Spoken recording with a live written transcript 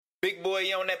Big boy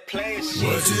on that play shit.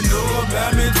 What you know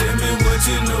about me? Tell me what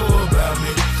you know about me.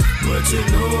 What you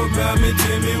know about me?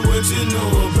 Tell me what you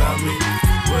know about me.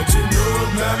 What you know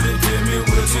about me? Tell me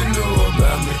what you know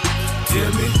about me. Tell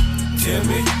me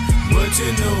what you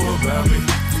know about me.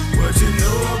 What you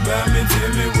know about me?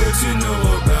 Tell me what you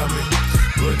know about me.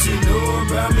 What you know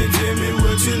about me? Tell me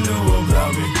what you know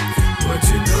about me. What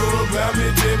you know about me?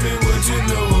 Tell me what you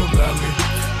know about me.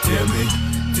 Tell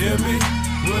me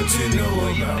what you know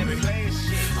about me. I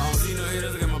don't see no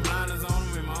haters, got my blinders on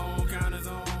them, in my own counters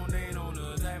on. They ain't on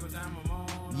the type of time I'm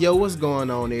on. Yo, what's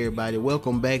going on, everybody?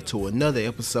 Welcome back to another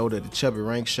episode of the Chubby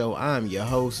Rank Show. I'm your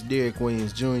host, Derek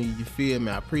Williams Jr. You feel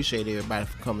me? I appreciate everybody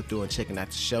for coming through and checking out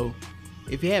the show.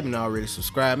 If you haven't already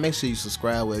subscribed, make sure you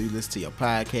subscribe where you listen to your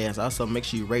podcast. Also, make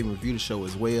sure you rate and review the show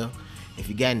as well. If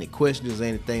you got any questions or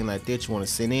anything like that you want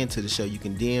to send in to the show, you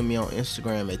can DM me on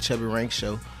Instagram at Chubby Rank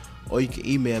Show, or you can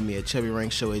email me at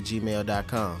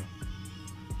chubbyrankshow@gmail.com.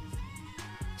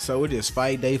 So it is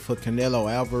fight day for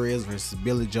Canelo Alvarez versus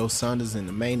Billy Joe Saunders in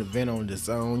the main event on the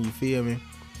zone, you feel me?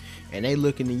 And they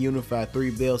looking to unify 3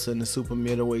 belts in the super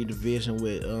middleweight division,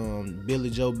 with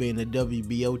Billy Joe being the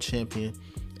WBO champion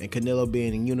and Canelo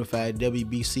being the unified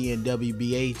WBC and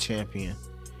WBA champion.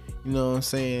 You know what I'm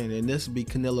saying? And this will be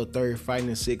Canelo's third fight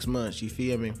in 6 months, you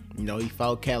feel me? You know, he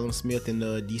fought Callum Smith in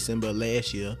December of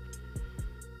last year.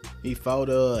 He fought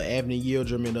Avni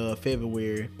Yildirim in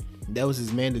February. That was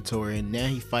his mandatory, and now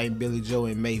he fighting Billy Joe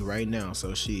in May right now,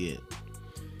 so shit.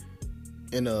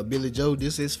 And Billy Joe,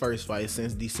 this is his first fight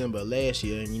since December of last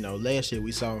year. And you know, last year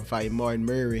we saw him fight Martin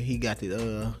Murray. He got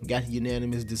the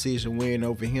unanimous decision win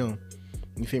over him.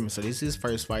 You feel me? So this is his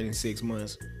first fight in 6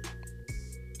 months.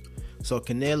 So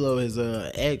Canelo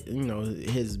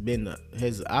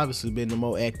has obviously been the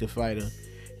more active fighter.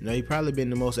 You know, he probably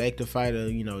been the most active fighter,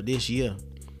 you know, this year.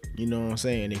 You know what I'm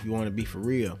saying? If you want to be for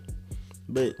real.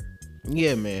 But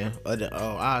yeah, man,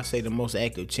 I'll say the most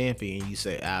active champion.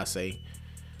 I'll say.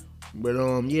 But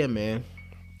yeah, man,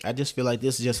 I just feel like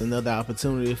this is just another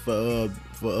opportunity for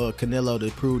Canelo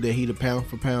to prove that he the pound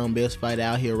for pound best fighter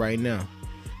out here right now.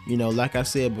 You know, like I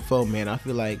said before, man, I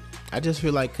just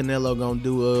feel like Canelo gonna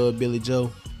do Billy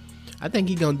Joe. I think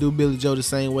he gonna do Billy Joe the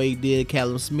same way he did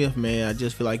Callum Smith, man. I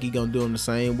just feel like he gonna do him the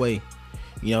same way.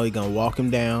 You know, he gonna walk him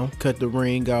down, cut the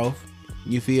ring off.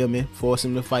 You feel me? Force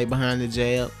him to fight behind the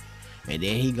jab, and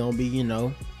then he gonna be, you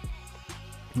know,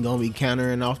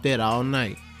 countering off that all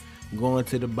night, going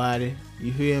to the body.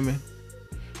 You feel me?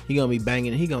 He gonna be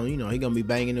banging. He gonna be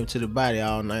banging him to the body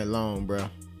all night long, bro.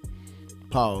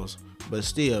 Pause. But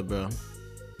still, bro.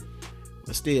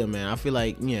 Man, I feel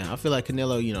like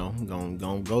Canelo, you know,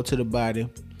 gonna go to the body,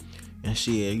 and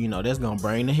shit, you know, that's gonna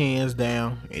bring the hands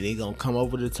down, and he gonna come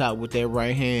over the top with that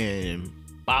right hand and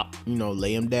bop, you know,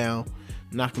 lay him down,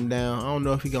 knock him down. I don't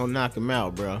know if he gonna knock him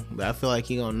out, bro, but I feel like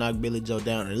he gonna knock Billy Joe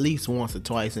down at least once or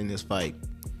twice in this fight.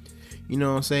 You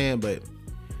know what I'm saying? But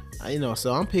you know,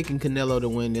 so I'm picking Canelo to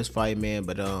win this fight, man.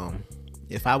 But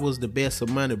if I was the best of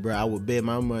money, bro, I would bet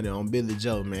my money on Billy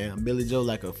Joe, man. Billy Joe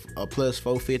like a plus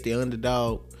 450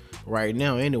 underdog right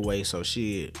now anyway. So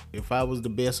shit, if I was the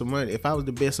best of money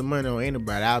on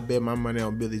anybody, I'll bet my money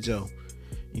on Billy Joe.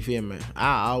 You feel me?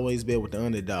 I always bet with the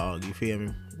underdog, you feel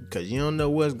me? Cause you don't know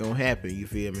what's gonna happen, you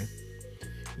feel me?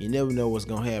 You never know what's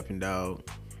gonna happen, dog.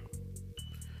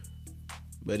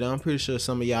 But I'm pretty sure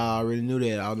some of y'all already knew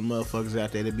that. All the motherfuckers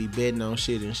out there that be betting on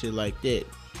shit and shit like that.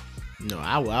 You know,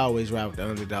 I will always ride with the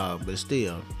underdog, but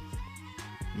still,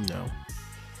 you know,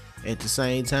 at the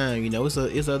same time, you know, it's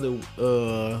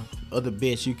other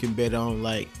bets you can bet on,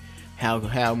 like how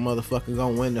motherfucker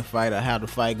gonna win the fight, or how the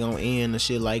fight gonna end, and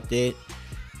shit like that.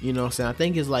 You know what I'm saying? I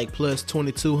think it's like plus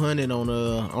 2,200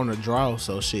 on a draw.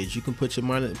 So shit, you can put some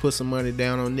money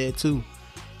down on that too.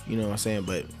 You know what I'm saying?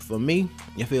 But for me,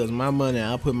 if it was my money,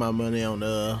 I'll put my money on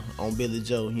Billy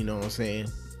Joe. You know what I'm saying?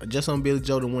 Just on Billy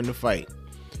Joe to win the fight.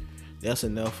 That's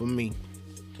enough for me.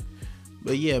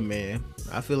 But yeah, man,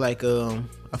 I feel like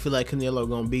Canelo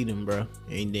gonna beat him, bro.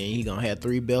 And then he gonna have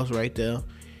 3 belts right there.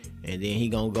 And then he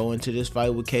gonna go into this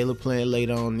fight with Caleb Plant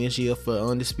later on this year for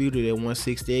undisputed at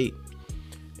 168.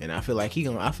 And I feel like he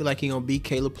gonna beat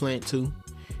Caleb Plant too.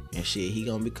 And shit, he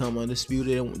gonna become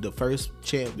undisputed and the first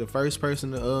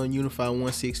person to unify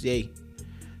 168.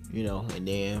 You know, and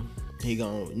then he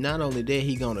gonna, not only that,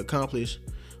 he gonna accomplish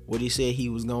what he said he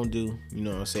was gonna do, you know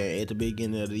what I'm saying, at the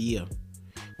beginning of the year,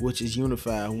 which is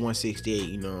unify 168,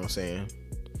 you know what I'm saying.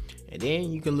 And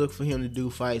then you can look for him to do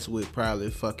fights with probably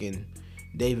fucking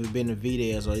David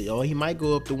Benavidez, or he might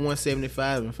go up to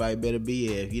 175 and fight Better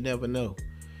BF. You never know.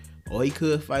 Or he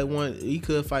could fight both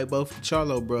the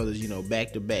Charlo brothers, you know,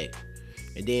 back to back,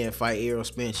 and then fight Errol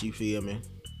Spence. You feel me?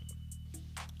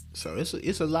 So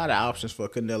it's a lot of options for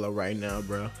Canelo right now,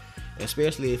 bro.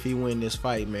 Especially if he win this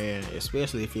fight, man.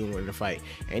 Especially if he win the fight.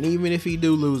 And even if he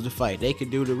do lose the fight, they could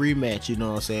do the rematch, you know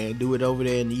what I'm saying? Do it over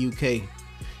there in the UK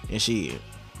and shit.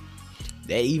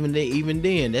 That even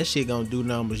then, that shit gonna do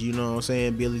numbers, you know what I'm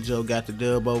saying? Billy Joe got the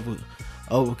dub over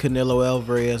Canelo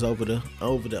Alvarez, over the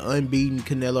unbeaten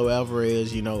Canelo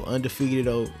Alvarez, you know, undefeated,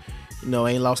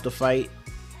 ain't lost a fight.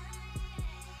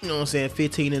 You know what I'm saying?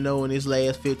 15-0 in his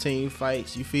last 15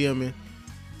 fights, you feel me?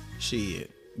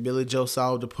 Shit. Billy Joe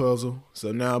solved the puzzle.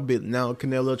 So now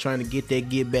Canelo trying to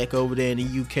get back over there in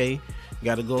the UK.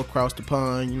 Gotta go across the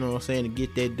pond, you know what I'm saying, to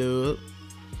get that dub.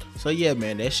 So yeah,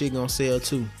 man, that shit gonna sell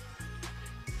too.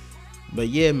 But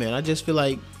yeah, man,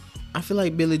 I feel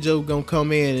like Billy Joe gonna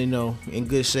come in, you know, in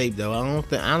good shape though.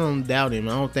 I don't doubt him.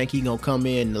 I don't think he gonna come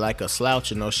in like a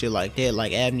slouch or no shit like that.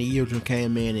 Like Abner Yildirim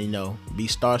came in and, you know, be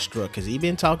starstruck, cause he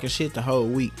been talking shit the whole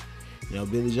week. You know,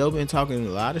 Billy Joe been talking a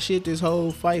lot of shit this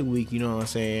whole fight week, you know what I'm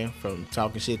saying? From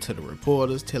talking shit to the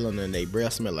reporters, telling them they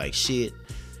breath smell like shit.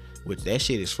 Which that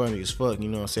shit is funny as fuck, you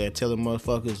know what I'm saying? Telling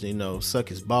motherfuckers, you know, suck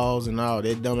his balls and all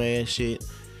that dumb ass shit.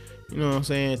 You know what I'm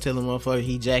saying? Telling motherfuckers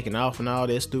he jacking off and all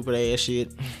that stupid ass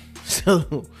shit.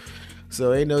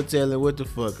 So ain't no telling what the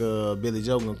fuck Billy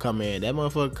Joe gonna come in. That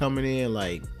motherfucker coming in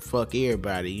like fuck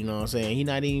everybody, you know what I'm saying?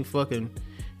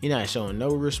 He not showing no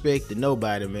respect to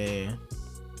nobody, man.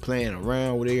 Playing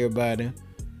around with everybody.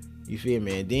 You feel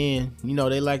me? And then, you know,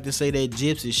 they like to say that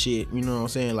gypsy shit, you know what I'm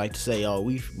saying? Like to say, oh,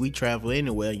 we travel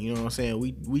anywhere, you know what I'm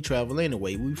saying? We travel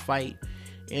anyway. We fight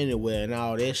anywhere and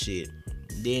all that shit.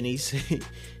 Then he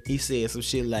said some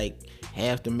shit like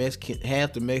half the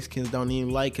Mexicans don't even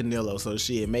like Canelo, so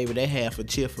shit, maybe they half a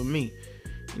cheer for me.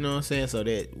 You know what I'm saying? So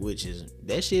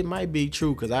that shit might be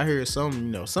true, cause I heard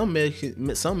some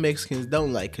Mexicans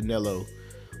don't like Canelo,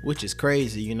 which is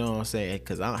crazy, you know what I'm saying?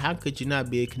 Cause how could you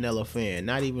not be a Canelo fan?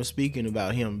 Not even speaking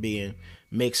about him being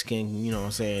Mexican, you know what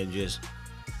I'm saying? Just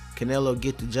Canelo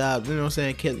get the job, you know what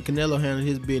I'm saying? Canelo handle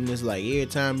his business like every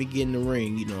time he get in the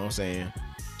ring, you know what I'm saying?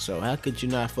 So how could you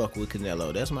not fuck with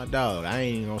Canelo? That's my dog. I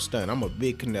ain't even gonna stunt. I'm a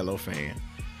big Canelo fan.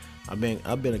 I've been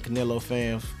a Canelo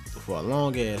fan for a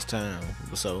long ass time.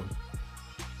 So,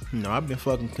 you know, I've been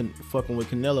fucking with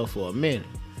Canelo for a minute.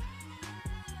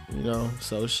 You know,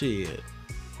 so shit.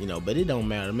 You know, but it don't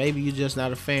matter. Maybe you're just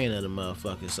not a fan of the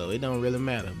motherfucker, so it don't really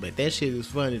matter. But that shit is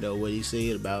funny though, what he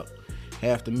said about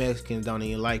half the Mexicans don't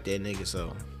even like that nigga.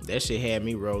 So that shit had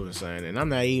me rolling, son. And I'm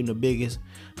not even the biggest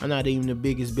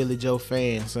Billy Joe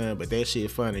fan, son. But that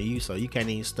shit funny. So you can't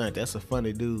even stunt. That's a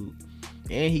funny dude.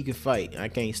 And he can fight. I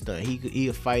can't stunt. He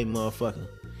a fighting motherfucker.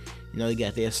 You know, he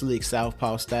got that slick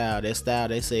southpaw style. That style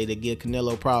they say that give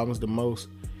Canelo problems the most.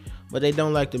 But they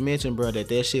don't like to mention, bro,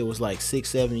 that shit was like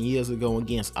 6-7 years ago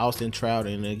against Austin Trout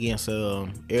and against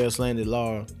Erislandy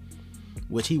Lara,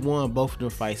 which he won both of them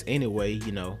fights anyway,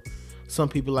 you know. Some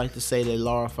people like to say that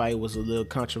Lara fight was a little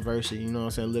controversial, you know what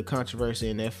I'm saying, a little controversy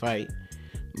in that fight.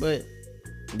 But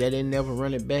they didn't never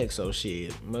run it back, so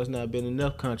shit. Must not have been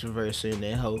enough controversy in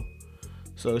that hoe.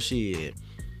 So shit.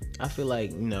 I feel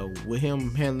like, you know, with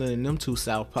him handling them two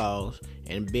southpaws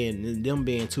and them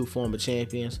being two former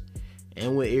champions,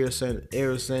 and with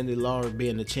Erislandy Lara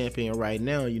being the champion right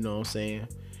now, you know what I'm saying,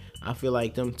 I feel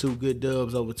like them two good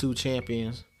dubs over two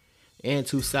champions and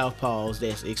two southpaws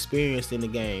that's experienced in the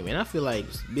game. And I feel like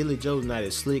Billy Joe's not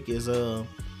as slick as a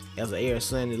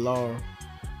Erislandy Lara.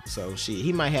 So shit,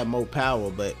 he might have more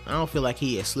power, but I don't feel like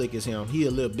he as slick as him. He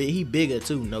a little bit, he bigger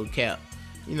too, no cap,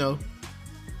 you know.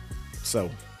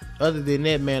 So other than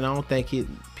that, man, I don't think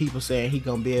people saying I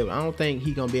don't think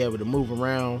he gonna be able to move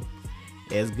around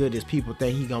as good as people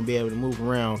think he gonna be able to move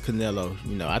around Canelo.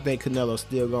 You know, I think Canelo's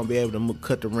still gonna be able to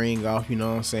cut the ring off, you know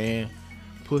what I'm saying?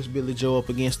 Push Billy Joe up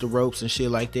against the ropes and shit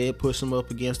like that. Push him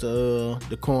up against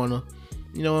the corner,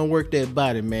 you know, and work that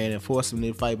body, man, and force him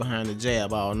to fight behind the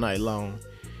jab all night long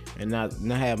and not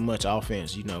have much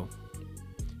offense, you know.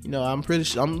 You know, I'm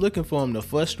looking for him to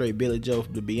frustrate Billy Joe,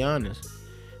 to be honest.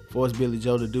 Force Billy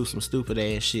Joe to do some stupid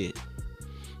ass shit.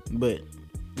 But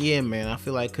yeah, man, I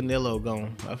feel like Canelo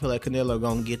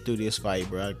gonna get through this fight,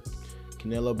 bro.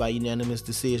 Canelo by unanimous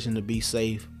decision to be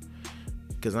safe,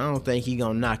 cause I don't think he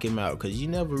gonna knock him out. Cause you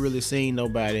never really seen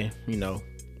nobody, you know,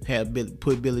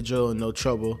 put Billy Joe in no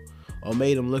trouble or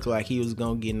made him look like he was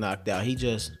gonna get knocked out. He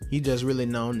just really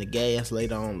known the gas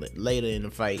later in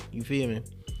the fight. You feel me?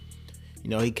 You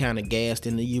know, he kind of gassed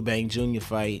in the Eubank Jr.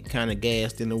 fight, kind of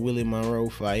gassed in the Willie Monroe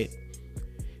fight.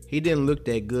 He didn't look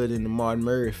that good in the Martin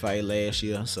Murray fight last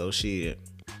year, so shit.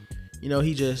 You know,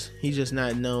 he just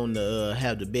not known to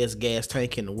have the best gas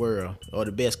tank in the world, or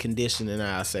the best conditioning,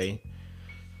 I say.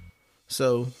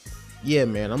 So, yeah,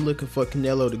 man, I'm looking for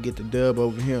Canelo to get the dub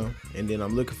over him, and then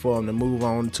I'm looking for him to move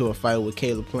on to a fight with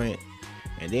Caleb Plant.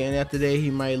 And then after that, he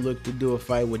might look to do a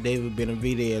fight with David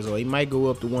Benavidez, or he might go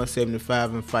up to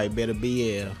 175 and fight Better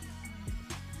BL.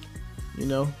 You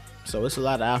know? So it's a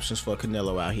lot of options for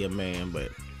Canelo out here, man, but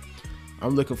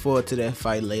I'm looking forward to that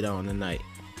fight later on tonight.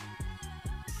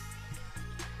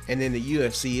 And in the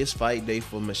UFC, it's fight day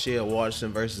for Michelle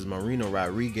Waterson versus Marina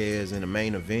Rodriguez in the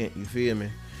main event, you feel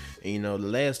me? And, you know, the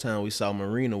last time we saw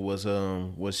Marina was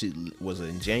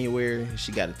in January.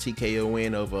 She got a TKO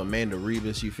win over Amanda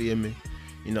Ribas, you feel me?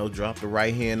 You know, dropped the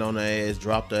right hand on her ass,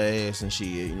 dropped her ass, and she,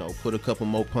 you know, put a couple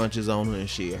more punches on her, and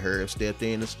she stepped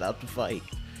in and stopped the fight.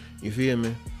 You feel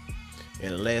me?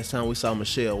 And the last time we saw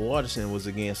Michelle Waterson was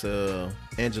against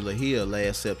Angela Hill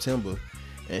last September,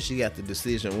 and she got the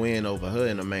decision win over her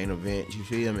in the main event. You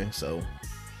feel me? So,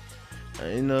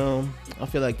 you know, I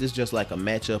feel like this is just like a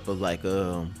matchup of like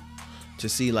to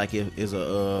see like if is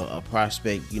a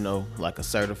prospect, you know, like a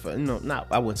certified, you know, not,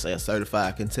 I wouldn't say a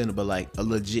certified contender, but like a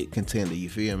legit contender, you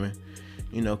feel me?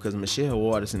 You know, because Michelle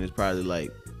Waterson is probably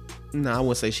like, no, I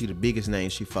wouldn't say she the biggest name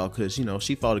she fought, because, you know,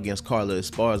 she fought against Carla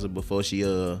Esparza before she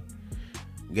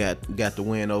got the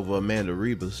win over Amanda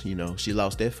Ribas. You know, she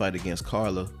lost that fight against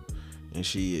Carla, and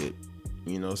she,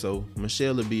 you know, so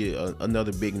Michelle would be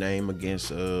another big name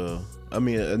against,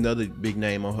 another big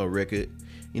name on her record,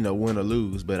 you know, win or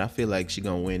lose. But I feel like she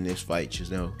gonna win this fight, you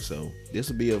know. So this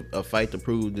will be a fight to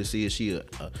prove to see if she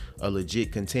a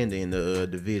legit contender in the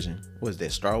division. What's that,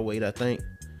 strawweight, I think?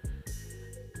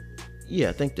 Yeah,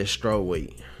 I think that's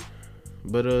strawweight.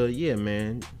 But yeah,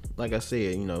 man, like I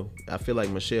said, you know, I feel like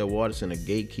Michelle Waterson a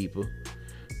gatekeeper,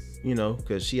 you know,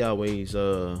 because she always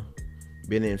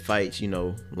been in fights, you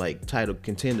know, like title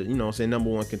contender, you know what I'm saying, number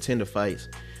one contender fights,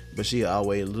 but she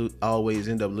always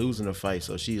end up losing the fight,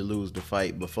 so she'll lose the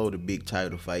fight before the big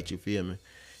title fight, you feel me?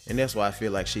 And that's why I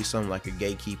feel like she's something like a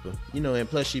gatekeeper, you know, and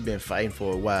plus she been fighting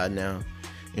for a while now,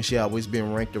 and she always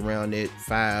been ranked around that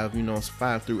 5, you know,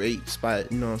 5 through 8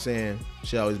 spot, you know what I'm saying?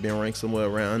 She always been ranked somewhere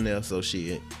around there, so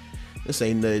this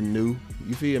ain't nothing new,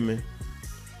 you feel me?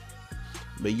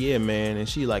 But yeah, man, and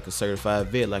she like a certified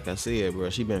vet, like I said, bro.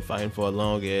 She been fighting for a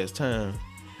long ass time,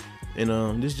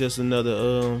 and this is just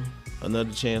another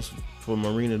chance for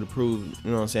Marina to prove,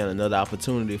 you know what I'm saying, another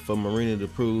opportunity for Marina to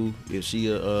prove if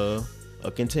she a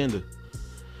contender.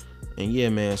 And yeah,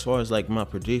 man, as far as like my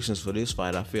predictions for this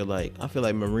fight, I feel like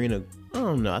Marina, I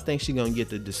don't know, I think she gonna get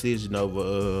the decision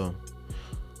over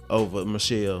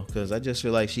Michelle, because I just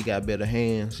feel like she got better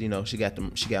hands, you know, she got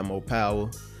more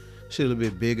power. She a little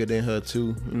bit bigger than her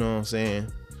too, you know what I'm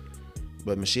saying?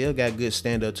 But Michelle got good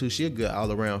stand up too. She a good all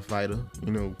around fighter,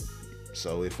 you know.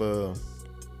 So if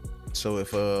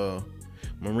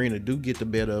Marina do get the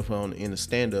better of her in the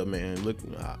stand up, man, look,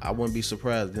 I wouldn't be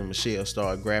surprised if Michelle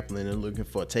start grappling and looking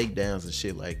for takedowns and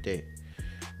shit like that.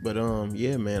 But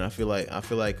yeah, man, I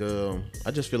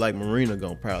just feel like Marina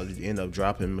gonna probably end up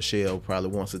dropping Michelle probably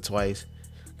once or twice,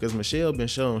 because Michelle been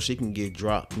shown she can get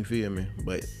dropped, you feel me?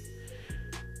 But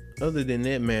other than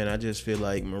that, man, I just feel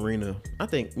like Marina, I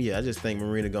think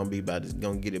Marina gonna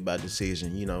get it by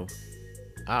decision, you know.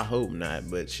 I hope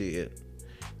not, but shit,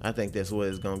 I think that's where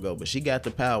it's gonna go. But she got the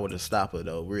power to stop her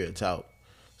though, real talk.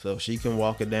 So if she can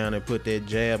walk her down and put that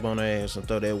jab on her ass and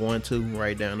throw that 1-2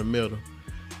 right down the middle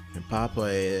and pop her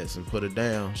ass and put her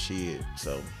down, shit.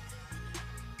 So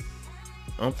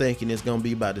I'm thinking it's gonna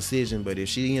be by decision, but if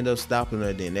she end up stopping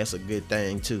her, then that's a good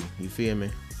thing too, you feel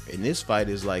me? And this fight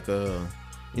is like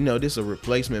you know, this is a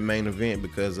replacement main event,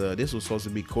 because this was supposed to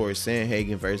be Corey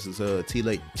Sandhagen versus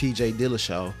TJ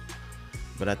Dillashaw,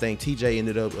 but I think TJ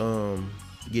ended up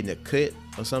getting a cut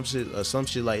or some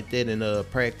shit like that in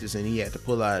practice, and he had to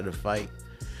pull out of the fight.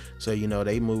 So, you know,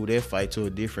 they moved their fight to a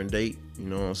different date, you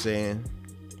know what I'm saying?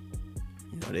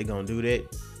 You know, they gonna do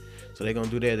that. So they gonna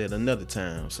do that at another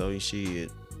time. So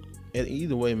shit,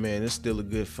 either way, man, it's still a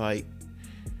good fight.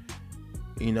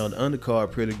 You know, the undercard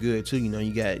pretty good too. You know,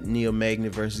 you got Neil Magny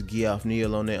versus Geoff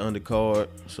Neal on that undercard.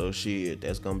 So shit,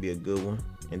 that's gonna be a good one.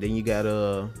 And then you got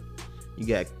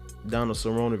Donald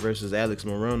Cerrone versus Alex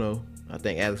Morono. I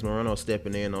think Alex Morono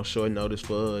stepping in on short notice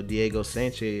for Diego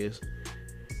Sanchez.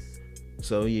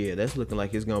 So yeah, that's looking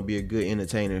like it's gonna be a good,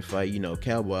 entertaining fight. You know,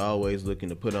 Cowboy always looking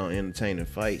to put on entertaining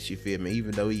fights. You feel me?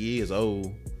 Even though he is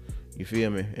old, you feel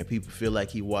me? And people feel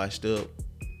like he washed up,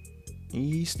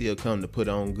 he still come to put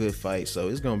on good fights. So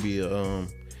it's gonna be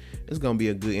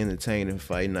a good, entertaining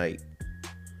fight night.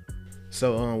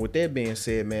 So with that being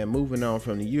said, man, moving on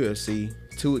from the UFC,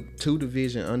 two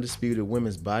division undisputed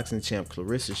women's boxing champ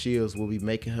Clarissa Shields will be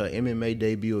making her MMA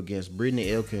debut against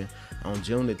Brittany Elkin on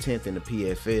June the 10th in the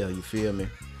PFL, you feel me?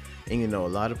 And a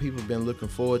lot of people been looking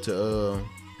forward to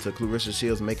Clarissa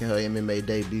Shields making her MMA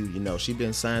debut. She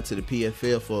been signed to the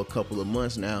PFL for a couple of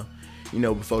months now,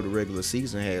 before the regular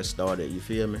season has started, you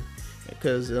feel me?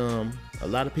 Because a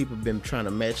lot of people been trying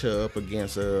to match her up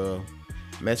against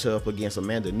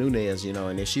Amanda Nunes,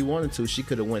 and if she wanted to, she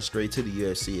could have went straight to the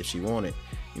UFC if she wanted.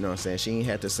 You know what I'm saying? She ain't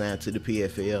had to sign to the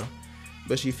PFL.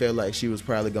 But she felt like she was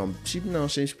probably she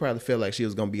probably felt like she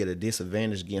was gonna be at a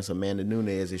disadvantage against Amanda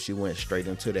Nunes if she went straight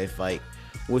into that fight,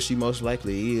 which she most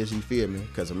likely is. You feel me?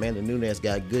 Because Amanda Nunes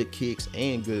got good kicks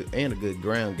and a good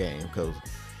ground game. Because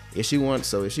if she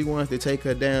wanted to take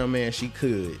her down, man, she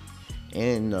could,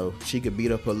 and she could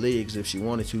beat up her legs if she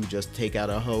wanted to, just take out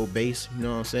her whole base. You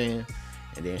know what I'm saying?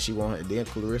 And then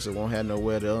Clarissa won't have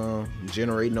nowhere to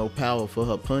generate no power for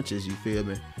her punches. You feel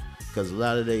me? Because a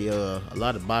lot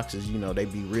of boxers, they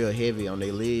be real heavy on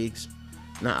their legs.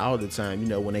 Not all the time,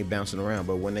 when they bouncing around,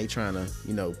 but when they trying to,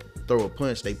 throw a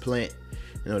punch, they plant.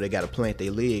 They got to plant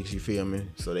their legs, you feel me,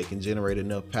 so they can generate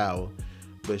enough power.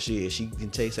 But shit, she can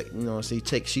take,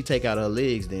 she take out her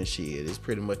legs, then shit, it's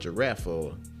pretty much a wrap for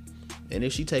her. And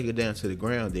if she take it down to the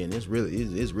ground, then it's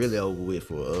really over with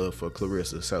for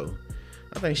Clarissa. So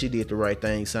I think she did the right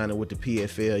thing signing with the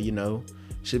PFL.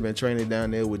 She been training down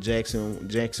there with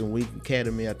Jackson Week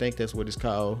Academy, I think that's what it's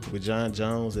called, with John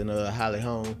Jones and Holly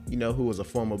Holm, who was a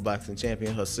former boxing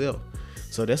champion herself.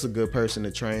 So that's a good person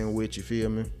to train with, you feel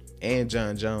me? And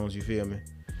John Jones, you feel me?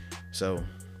 So,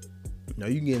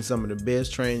 you getting some of the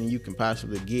best training you can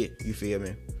possibly get, you feel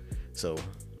me? So,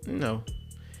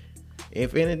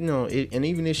 and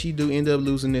even if she do end up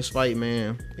losing this fight,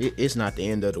 man, it's not the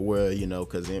end of the world,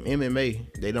 because in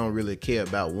MMA, they don't really care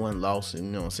about one loss,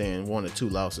 and 1 or 2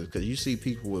 losses, because you see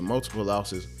people with multiple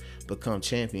losses become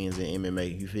champions in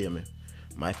MMA, you feel me?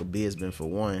 Michael Bisping for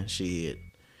one, shit.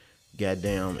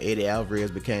 Goddamn, Eddie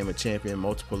Alvarez became a champion,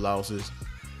 multiple losses.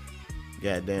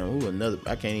 Goddamn,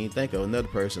 I can't even think of another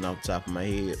person off the top of my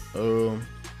head.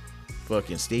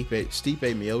 Fucking Stipe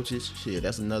Miocic, shit,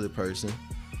 that's another person.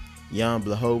 Jan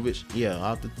Blachowicz,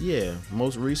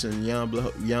 most recent Jan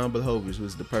Blachowicz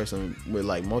was the person with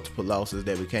like multiple losses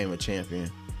that became a champion.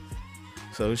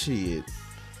 So shit,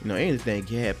 anything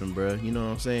can happen, bro. You know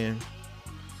what I'm saying?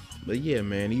 But yeah,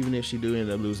 man, even if she do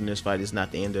end up losing this fight, it's not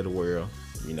the end of the world.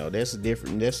 That's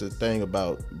the thing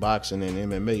about boxing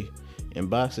and MMA. In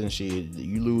boxing, shit,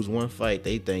 you lose one fight,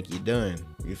 they think you're done.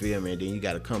 You feel me? And then you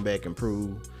got to come back and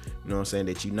prove,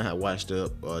 that you're not washed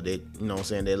up, or that,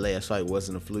 that last fight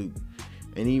wasn't a fluke.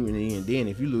 And even then,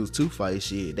 if you lose 2 fights,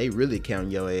 shit, they really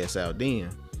count your ass out then.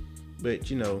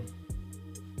 But,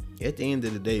 at the end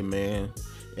of the day, man,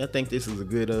 I think this is a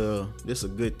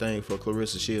good thing for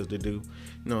Clarissa Shields to do.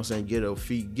 Get her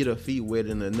feet wet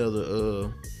in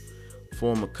another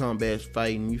form of combat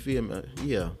fighting, you feel me?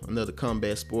 Yeah, another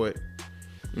combat sport.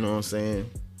 And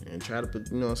try to put,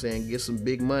 get some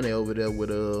big money over there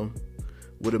with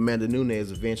Amanda Nunes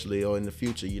eventually, or in the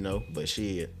future, But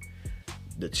shit,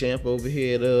 the champ over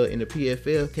here in the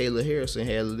PFL, Kayla Harrison,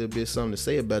 had a little bit something to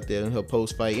say about that in her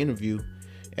post-fight interview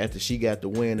after she got the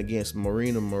win against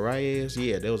Marina Moraes.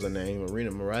 Yeah, that was her name,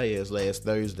 Marina Moraes, last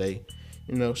Thursday.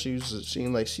 She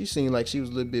seemed like she was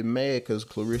a little bit mad because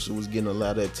Clarissa was getting a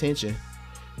lot of attention,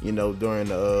 during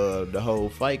the whole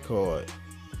fight card.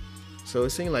 So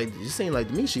it seemed like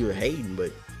to me she was hating,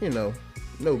 but no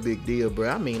big deal, bro.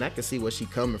 I mean, I can see where she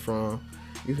coming from.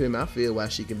 You feel me? I feel why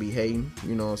she can be hating.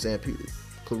 You know what I'm saying?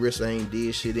 Clarissa ain't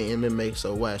did shit in MMA,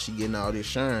 so why she getting all this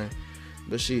shine?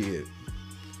 But shit,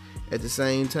 at the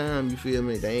same time, you feel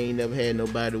me? They ain't never had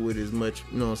nobody with as much,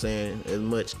 as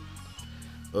much,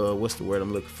 what's the word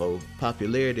I'm looking for?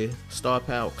 Popularity, star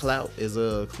power, clout as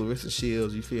Clarissa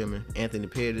Shields, you feel me? Anthony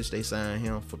Pettis, they signed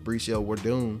him. Fabricio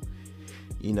Werdum,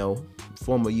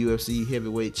 former UFC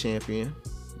heavyweight champion.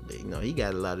 He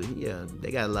got a lot of,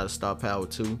 they got a lot of star power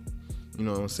too. You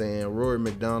know what I'm saying? Rory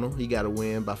McDonald, he got a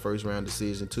win by first round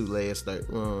decision too last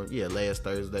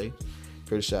Thursday.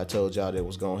 Pretty sure I told y'all that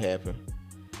was gonna happen.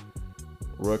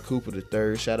 Roy Cooper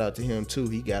III, shout out to him too.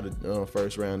 He got a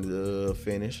first round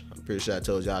finish. I'm pretty sure I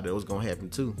told y'all that was gonna happen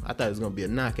too. I thought it was gonna be a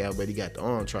knockout, but he got the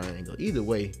arm triangle. Either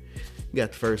way, he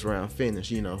got the first round finish.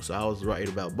 So I was right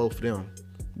about both of them.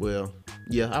 Well,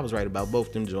 yeah, I was right about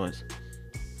both them joints.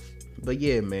 But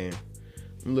yeah, man,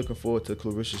 I'm looking forward to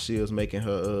Clarissa Shields making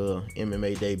her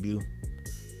MMA debut.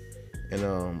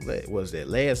 And what was that?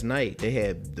 Last night they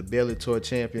had the Bellator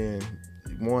champion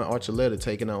Juan Archuleta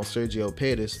taking on Sergio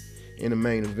Pettis in the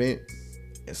main event.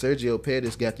 And Sergio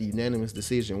Pettis got the unanimous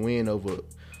decision win over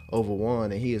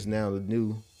Juan, and he is now the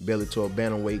new Bellator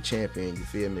bantamweight champion. You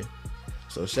feel me?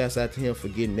 So shouts out to him for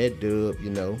getting that dub.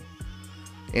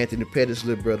 Anthony Pettit's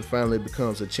little brother finally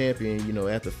becomes a champion, you know,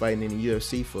 after fighting in the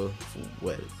UFC for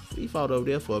what? He fought over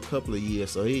there for a couple of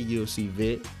years, so he's a UFC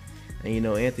vet. And you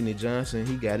know, Anthony Johnson,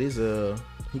 he got a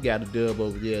dub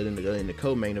over there in the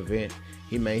co-main event.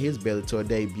 He made his Bellator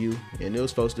debut, and it was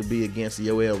supposed to be against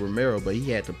Yoel Romero, but he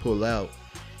had to pull out.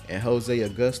 And Jose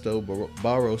Augusto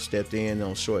Barros stepped in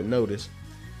on short notice.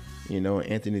 You know,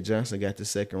 Anthony Johnson got the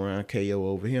second round KO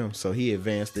over him, so he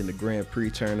advanced in the Grand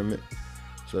Prix tournament.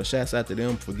 So shouts out to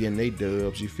them for getting their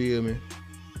dubs, you feel me?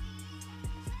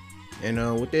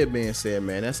 And with that being said,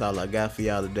 man, that's all I got for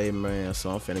y'all today, man.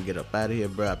 So I'm finna get up out of here,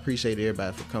 bro. I appreciate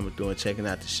everybody for coming through and checking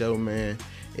out the show, man.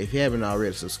 If you haven't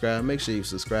already subscribed, make sure you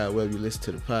subscribe wherever you listen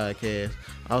to the podcast.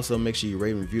 Also, make sure you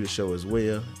rate and review the show as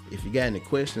well. If you got any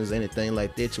questions, anything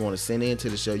like that you want to send in to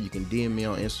the show, you can DM me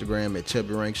on Instagram at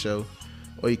Chubby Rank Show,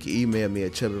 or you can email me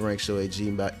at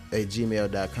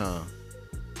chubbyrankshow@gmail.com.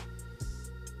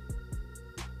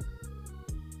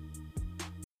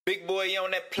 Big boy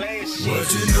on that play shit.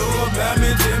 What you know about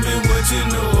me? Tell me what you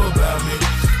know about me.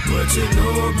 What you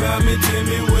know about me? Tell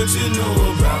me what you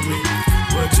know about me.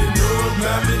 What you know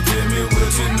about me? Tell me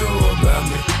what you know about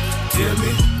me. Tell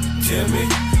me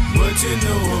what you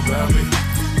know about me.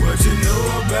 What you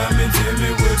know about me? Tell me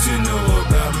what you know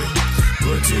about me.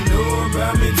 What you know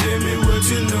about me? Tell me what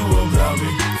you know about me.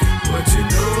 What you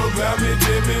know about me?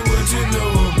 Tell me what you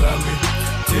know about me.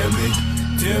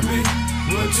 Tell me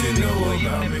what you know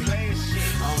about me. I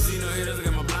don't see no haters.